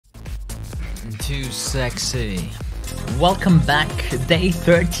Too sexy. Welcome back, day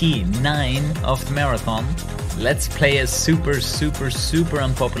 39 of the marathon. Let's play a super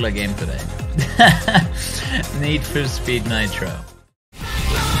unpopular game today. Need for Speed Nitro.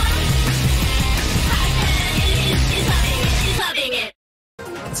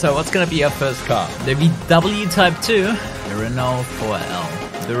 So what's gonna be our first car? The VW Type 2, the Renault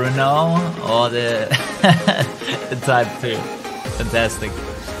 4L. The Renault or the, the Type 2. Fantastic.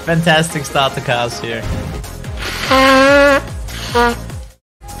 Fantastic starter cars here.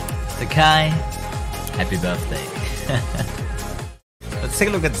 The Kai, happy birthday. Let's take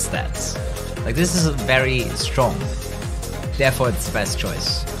a look at the stats. Like, this is very strong. Therefore it's the best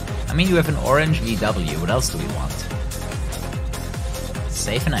choice. I mean, you have an orange VW, what else do we want?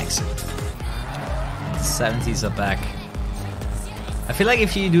 Safe and exit. The 70s are back. I feel like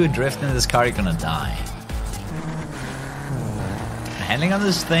if you do a drift in this car, you're gonna die. Handling on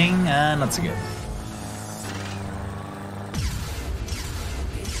this thing, not so good.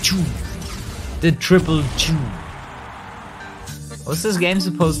 Choo. The triple choo. What's this game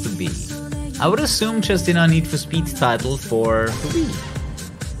supposed to be? I would assume just, you know, Need for Speed title for the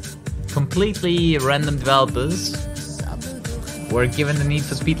Wii. Completely random developers were given the Need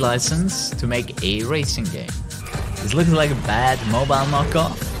for Speed license to make a racing game. This looks like a bad mobile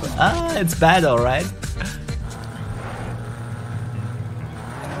knockoff. Ah, it's bad, alright.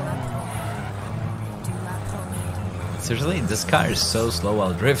 Seriously, this car is so slow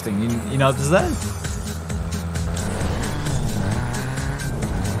while drifting. You notice that?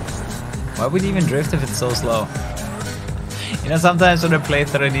 Why would you even drift if it's so slow? You know, sometimes when I play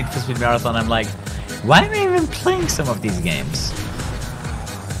through Need for Speed Marathon, I'm like, why am I even playing some of these games?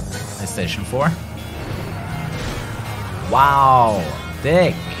 PlayStation 4. Wow,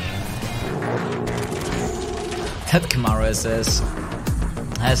 thick. That KuruHS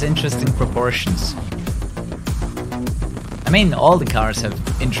has interesting proportions. I mean, all the cars have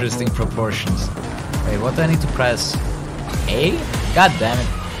interesting proportions. Wait, what do I need to press? A? God damn it.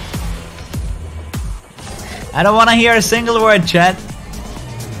 I don't want to hear a single word, chat.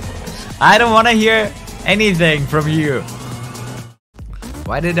 I don't want to hear anything from you.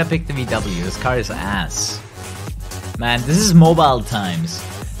 Why did I pick the VW? This car is ass. Man, this is mobile times.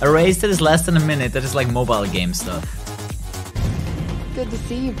 A race that is less than a minute, that is like mobile game stuff. Good to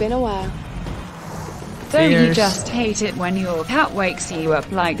see you've been a while. Don't you just hate it when your cat wakes you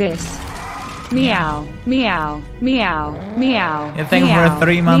up like this? Meow, meow, meow, meow. You think for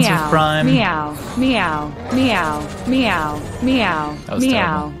 3 months of prime? Meow, meow, meow, meow, meow,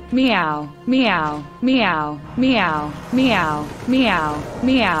 meow, meow, meow, meow, meow, meow, meow,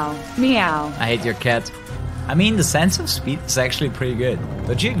 meow, meow. I hate your cat. I mean, the sense of speed is actually pretty good.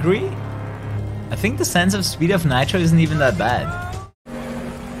 Don't you agree? I think the sense of speed of Nitro isn't even that bad.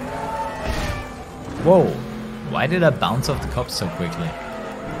 Whoa, why did I bounce off the cop so quickly?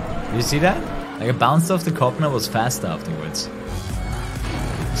 Did you see that? Like, I bounced off the cop and I was fast afterwards.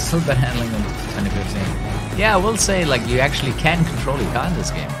 Still bad handling in 2015. Yeah, I will say, like, you actually can control your car in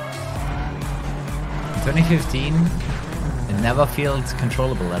this game. In 2015, it never felt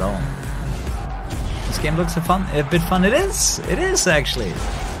controllable at all. This game looks a bit fun. It is actually.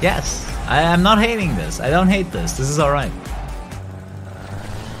 Yes, I'm not hating this. I don't hate this. This is alright.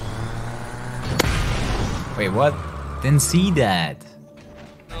 Wait, what? Didn't see that.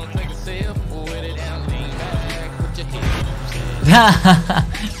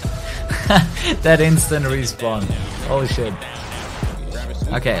 That instant respawn. Holy shit.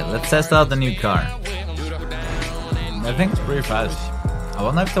 Okay, let's test out the new car. I think it's pretty fast. I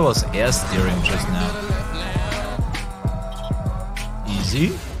wonder if there was air steering just now.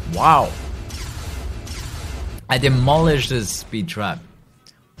 Easy. Wow. I demolished this speed trap.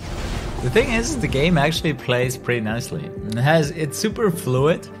 The thing is, the game actually plays pretty nicely. It's super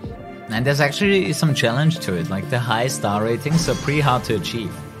fluid, and there's actually some challenge to it. Like, the high star ratings are pretty hard to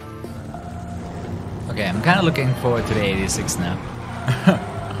achieve. Okay, I'm kind of looking forward to the 86 now.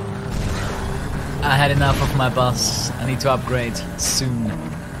 I had enough of my bus. I need to upgrade soon.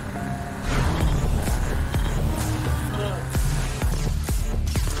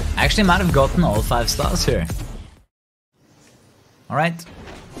 I actually might have gotten all 5 stars here. Alright.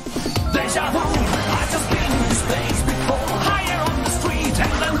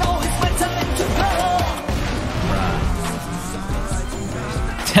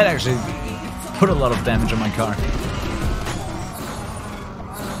 That actually put a lot of damage on my car.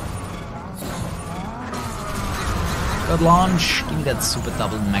 Good launch. Give me that super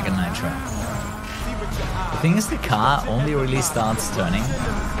double mega nitro. thing is, the car only really starts turning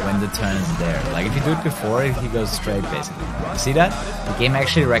when the turn is there. Like if you do it before, he goes straight basically. See that? The game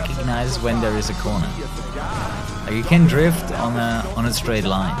actually recognizes when there is a corner. Like you can drift on a straight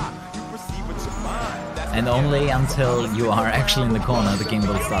line. And only until you are actually in the corner, the game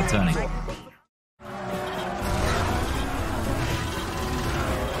will start turning.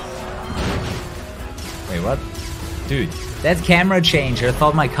 Wait, what? Dude, that camera change, I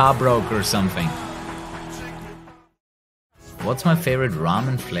thought my car broke or something. What's my favorite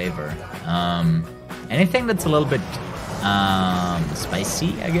ramen flavor? Anything that's a little bit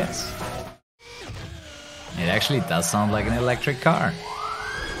spicy, I guess. It actually does sound like an electric car.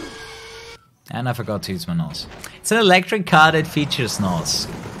 And I forgot to use my nose. It's an electric car that features nose.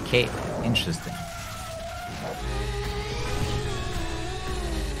 Okay, interesting.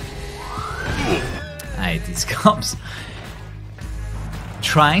 I hate these cops.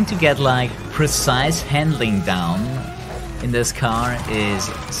 Trying to get like precise handling down in this car is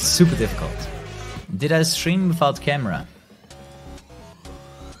super difficult. Did I stream without camera?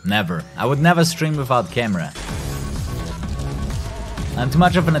 Never. I would never stream without camera. I'm too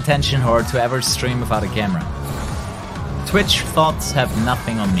much of an attention whore to ever stream without a camera. Twitch thoughts have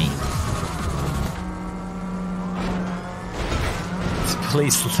nothing on me. This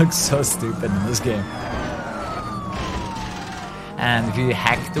police looks so stupid in this game. And if you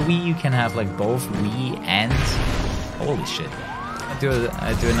hack the Wii, you can have like both Wii and... Holy shit. I do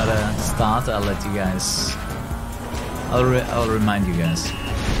another start, I'll let you guys... I'll remind you guys.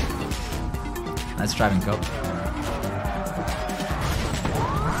 Nice driving, cop.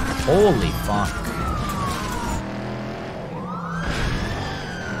 Holy fuck.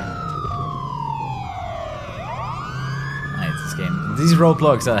 I hate this game. These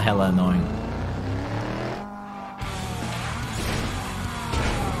roadblocks are hella annoying.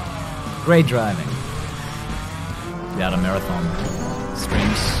 Great driving. The other marathon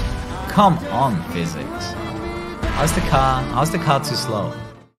streams. Come on, physics. How's the car too slow?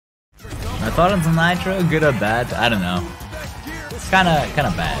 Marathon on Nitro, good or bad? I don't know. It's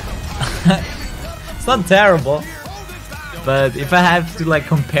kinda bad. It's not terrible, but if I have to like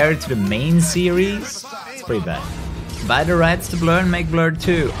compare it to the main series, it's pretty bad. Buy the rights to Blur and make Blur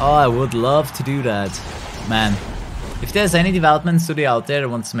 2. Oh, I would love to do that. Man, if there's any development studio out there that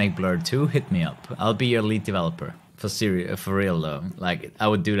wants to make Blur 2, hit me up. I'll be your lead developer. For real though. Like, I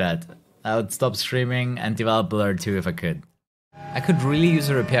would do that. I would stop streaming and develop Blur 2 if I could. I could really use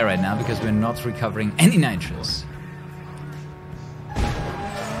a repair right now because we're not recovering any nitros.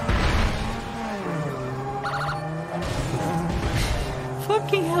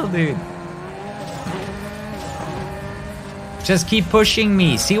 Fucking hell, dude. Just keep pushing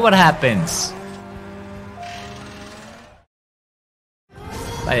me, see what happens.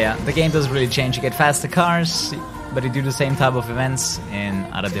 But yeah, the game doesn't really change. You get faster cars, but you do the same type of events in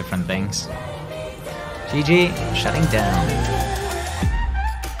other different things. GG, shutting down.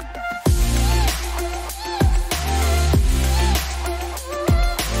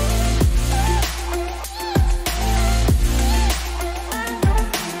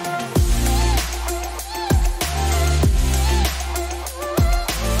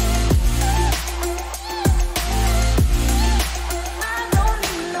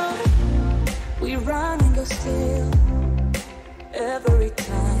 Still every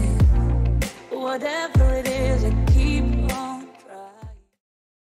time, whatever.